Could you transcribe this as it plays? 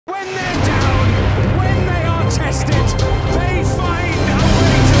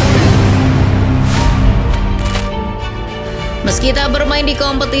Meski tak bermain di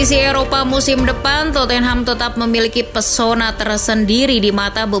kompetisi Eropa musim depan, Tottenham tetap memiliki pesona tersendiri di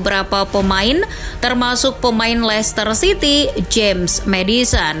mata beberapa pemain, termasuk pemain Leicester City, James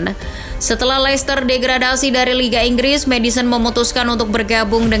Maddison. Setelah Leicester degradasi dari Liga Inggris, Maddison memutuskan untuk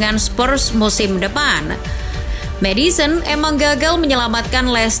bergabung dengan Spurs musim depan. Maddison emang gagal menyelamatkan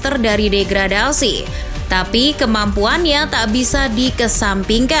Leicester dari degradasi, tapi kemampuannya tak bisa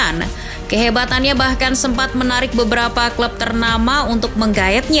dikesampingkan. Kehebatannya bahkan sempat menarik beberapa klub ternama untuk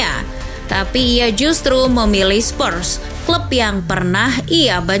menggaetnya. Tapi ia justru memilih Spurs, klub yang pernah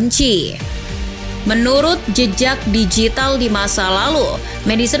ia benci. Menurut jejak digital di masa lalu,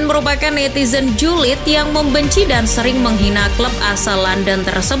 Maddison merupakan netizen julid yang membenci dan sering menghina klub asal London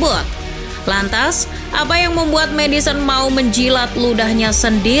tersebut. Lantas, apa yang membuat Maddison mau menjilat ludahnya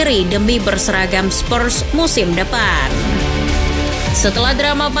sendiri demi berseragam Spurs musim depan? Setelah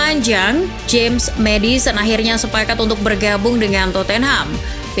drama panjang, James Maddison akhirnya sepakat untuk bergabung dengan Tottenham.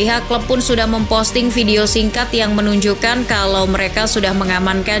 Pihak klub pun sudah memposting video singkat yang menunjukkan kalau mereka sudah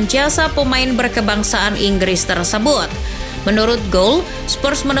mengamankan jasa pemain berkebangsaan Inggris tersebut. Menurut Goal,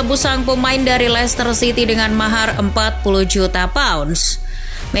 Spurs menebus sang pemain dari Leicester City dengan mahar 40 juta pounds.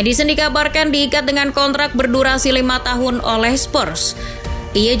 Maddison dikabarkan diikat dengan kontrak berdurasi 5 tahun oleh Spurs.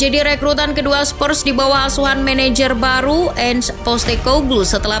 Ia jadi rekrutan kedua Spurs di bawah asuhan manajer baru Ange Postecoglou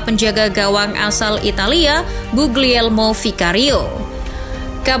setelah penjaga gawang asal Italia Guglielmo Vicario.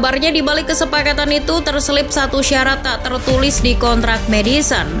 Kabarnya di balik kesepakatan itu terselip satu syarat tak tertulis di kontrak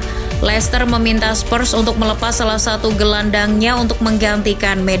Maddison. Leicester meminta Spurs untuk melepas salah satu gelandangnya untuk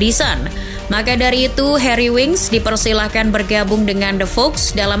menggantikan Maddison. Maka dari itu, Harry Winks dipersilahkan bergabung dengan The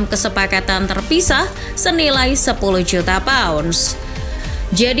Fox dalam kesepakatan terpisah senilai 10 juta pounds.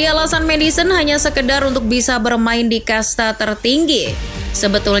 Jadi alasan Maddison hanya sekedar untuk bisa bermain di kasta tertinggi.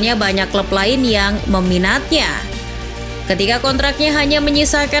 Sebetulnya banyak klub lain yang meminatnya. Ketika kontraknya hanya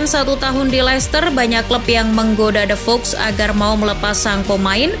menyisakan 1 tahun di Leicester, banyak klub yang menggoda The Fox agar mau melepas sang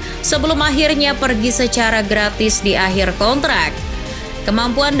pemain sebelum akhirnya pergi secara gratis di akhir kontrak.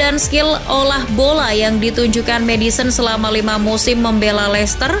 Kemampuan dan skill olah bola yang ditunjukkan Maddison selama 5 musim membela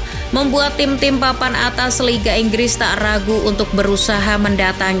Leicester membuat tim-tim papan atas Liga Inggris tak ragu untuk berusaha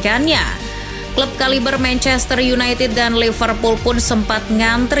mendatangkannya. Klub kaliber Manchester United dan Liverpool pun sempat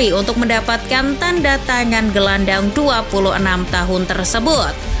ngantri untuk mendapatkan tanda tangan gelandang 26 tahun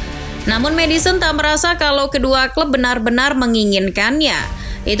tersebut. Namun Maddison tak merasa kalau kedua klub benar-benar menginginkannya.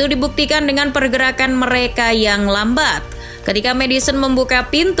 Itu dibuktikan dengan pergerakan mereka yang lambat. Ketika Maddison membuka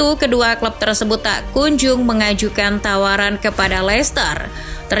pintu, kedua klub tersebut tak kunjung mengajukan tawaran kepada Leicester.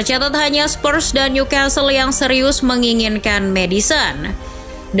 Tercatat hanya Spurs dan Newcastle yang serius menginginkan Maddison.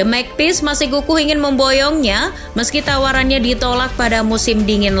 The Magpies masih kukuh ingin memboyongnya meski tawarannya ditolak pada musim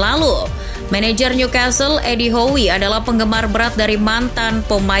dingin lalu. Manajer Newcastle, Eddie Howe, adalah penggemar berat dari mantan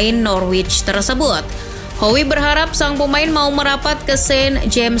pemain Norwich tersebut. Howe berharap sang pemain mau merapat ke St.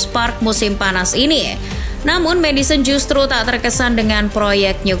 James Park musim panas ini. Namun Maddison justru tak terkesan dengan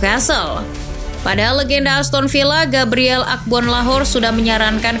proyek Newcastle. Padahal legenda Aston Villa Gabriel Agbonlahor sudah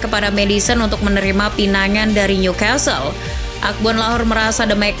menyarankan kepada Maddison untuk menerima pinangan dari Newcastle. Agbonlahor merasa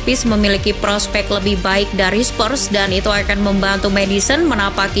The Magpies memiliki prospek lebih baik dari Spurs dan itu akan membantu Maddison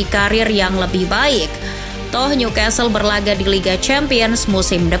menapaki karir yang lebih baik. Toh Newcastle berlaga di Liga Champions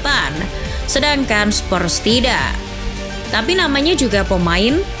musim depan, sedangkan Spurs tidak. Tapi namanya juga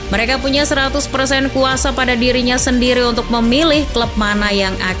pemain, mereka punya 100% kuasa pada dirinya sendiri untuk memilih klub mana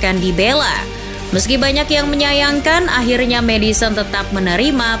yang akan dibela. Meski banyak yang menyayangkan, akhirnya Maddison tetap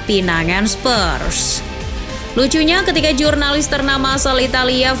menerima pinangan Spurs. Lucunya ketika jurnalis ternama asal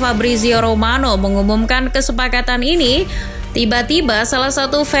Italia Fabrizio Romano mengumumkan kesepakatan ini, tiba-tiba salah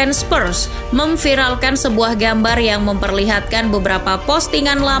satu fans Spurs memviralkan sebuah gambar yang memperlihatkan beberapa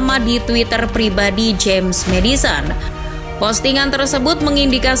postingan lama di Twitter pribadi James Maddison. Postingan tersebut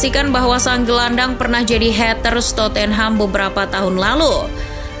mengindikasikan bahwa sang gelandang pernah jadi haters Tottenham beberapa tahun lalu.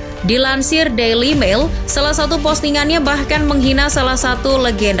 Dilansir Daily Mail, salah satu postingannya bahkan menghina salah satu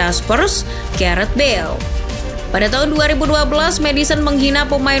legenda Spurs, Gareth Bale. Pada tahun 2012, Maddison menghina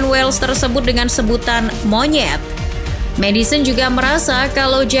pemain Wales tersebut dengan sebutan monyet. Maddison juga merasa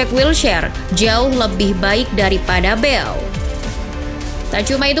kalau Jack Wilshere jauh lebih baik daripada Bale. Tak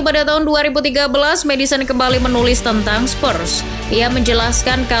cuma itu, pada tahun 2013, Maddison kembali menulis tentang Spurs. Ia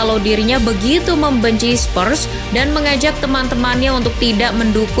menjelaskan kalau dirinya begitu membenci Spurs dan mengajak teman-temannya untuk tidak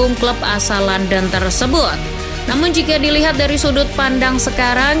mendukung klub asal London tersebut. Namun jika dilihat dari sudut pandang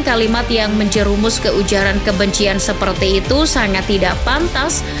sekarang, kalimat yang menjerumus ke ujaran kebencian seperti itu sangat tidak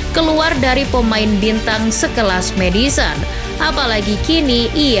pantas keluar dari pemain bintang sekelas Maddison. Apalagi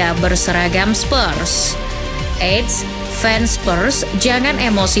kini ia berseragam Spurs. Eits, Fans Spurs, jangan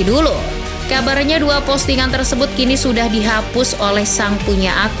emosi dulu. Kabarnya dua postingan tersebut kini sudah dihapus oleh sang punya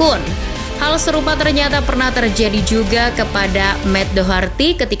akun. Hal serupa ternyata pernah terjadi juga kepada Matt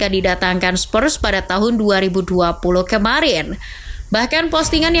Doherty ketika didatangkan Spurs pada tahun 2020 kemarin. Bahkan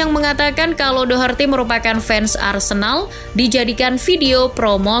postingan yang mengatakan kalau Doherty merupakan fans Arsenal dijadikan video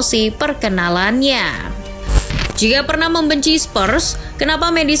promosi perkenalannya. Jika pernah membenci Spurs, kenapa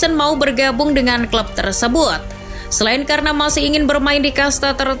Maddison mau bergabung dengan klub tersebut? Selain karena masih ingin bermain di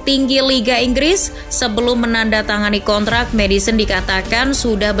kasta tertinggi Liga Inggris, sebelum menandatangani kontrak, Maddison dikatakan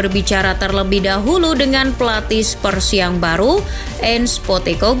sudah berbicara terlebih dahulu dengan pelatih Spurs yang baru,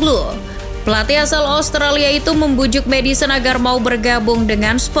 Postecoglou. Pelatih asal Australia itu membujuk Maddison agar mau bergabung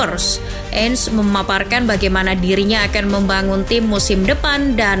dengan Spurs. Memaparkan bagaimana dirinya akan membangun tim musim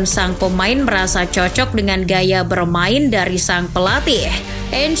depan dan sang pemain merasa cocok dengan gaya bermain dari sang pelatih.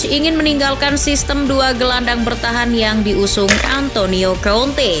 Ingin meninggalkan sistem dua gelandang bertahan yang diusung Antonio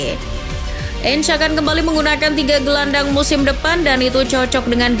Conte. Akan kembali menggunakan 3 gelandang musim depan dan itu cocok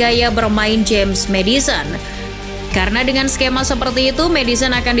dengan gaya bermain James Maddison. Karena dengan skema seperti itu,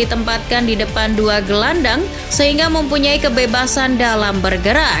 Maddison akan ditempatkan di depan 2 gelandang sehingga mempunyai kebebasan dalam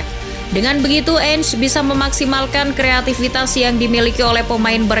bergerak. Dengan begitu, bisa memaksimalkan kreativitas yang dimiliki oleh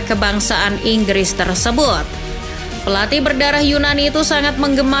pemain berkebangsaan Inggris tersebut. Pelatih berdarah Yunani itu sangat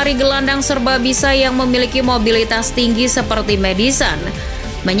menggemari gelandang serba bisa yang memiliki mobilitas tinggi seperti Maddison.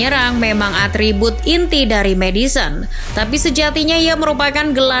 Menyerang memang atribut inti dari Maddison, tapi sejatinya ia merupakan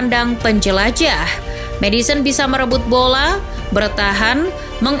gelandang penjelajah. Maddison bisa merebut bola, bertahan,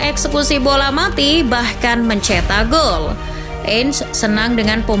 mengeksekusi bola mati, bahkan mencetak gol. Senang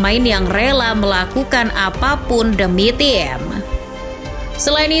dengan pemain yang rela melakukan apapun demi tim.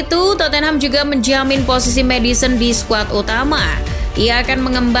 Selain itu, Tottenham juga menjamin posisi Maddison di skuad utama. Ia akan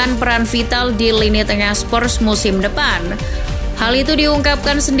mengemban peran vital di lini tengah Spurs musim depan. Hal itu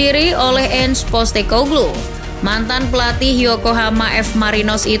diungkapkan sendiri oleh Postecoglou. Mantan pelatih Yokohama F.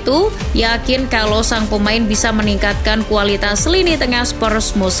 Marinos itu yakin kalau sang pemain bisa meningkatkan kualitas lini tengah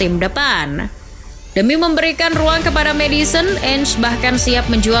Spurs musim depan. Demi memberikan ruang kepada Maddison, bahkan siap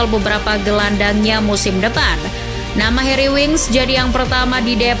menjual beberapa gelandangnya musim depan. Nama Harry Winks jadi yang pertama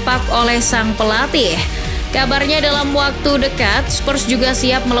didepak oleh sang pelatih. Kabarnya dalam waktu dekat, Spurs juga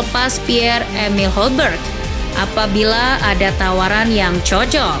siap melepas Pierre-Emile Højbjerg apabila ada tawaran yang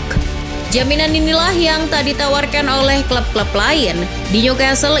cocok. Jaminan inilah yang tak ditawarkan oleh klub-klub lain. Di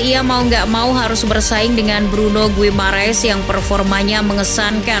Newcastle, ia mau nggak mau harus bersaing dengan Bruno Guimaraes yang performanya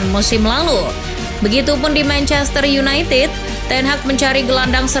mengesankan musim lalu. Begitupun di Manchester United, Ten Hag mencari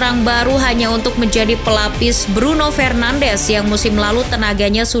gelandang serang baru hanya untuk menjadi pelapis Bruno Fernandes yang musim lalu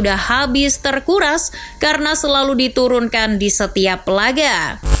tenaganya sudah habis terkuras karena selalu diturunkan di setiap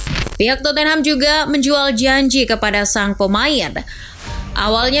laga. Pihak Tottenham juga menjual janji kepada sang pemain.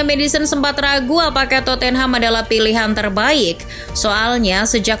 Awalnya Maddison sempat ragu apakah Tottenham adalah pilihan terbaik. Soalnya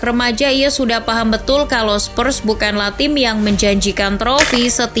sejak remaja ia sudah paham betul kalau Spurs bukanlah tim yang menjanjikan trofi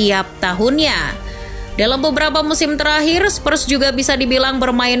setiap tahunnya. Dalam beberapa musim terakhir, Spurs juga bisa dibilang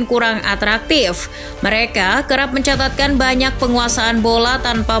bermain kurang atraktif. Mereka kerap mencatatkan banyak penguasaan bola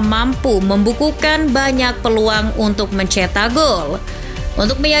tanpa mampu membukukan banyak peluang untuk mencetak gol.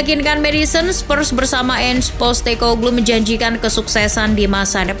 Untuk meyakinkan Maddison, Spurs bersama Postecoglou menjanjikan kesuksesan di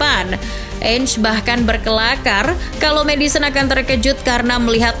masa depan. Bahkan berkelakar kalau Maddison akan terkejut karena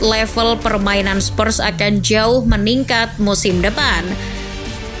melihat level permainan Spurs akan jauh meningkat musim depan.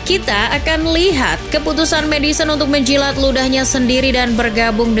 Kita akan lihat keputusan Maddison untuk menjilat ludahnya sendiri dan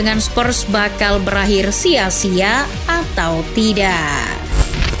bergabung dengan Spurs bakal berakhir sia-sia atau tidak.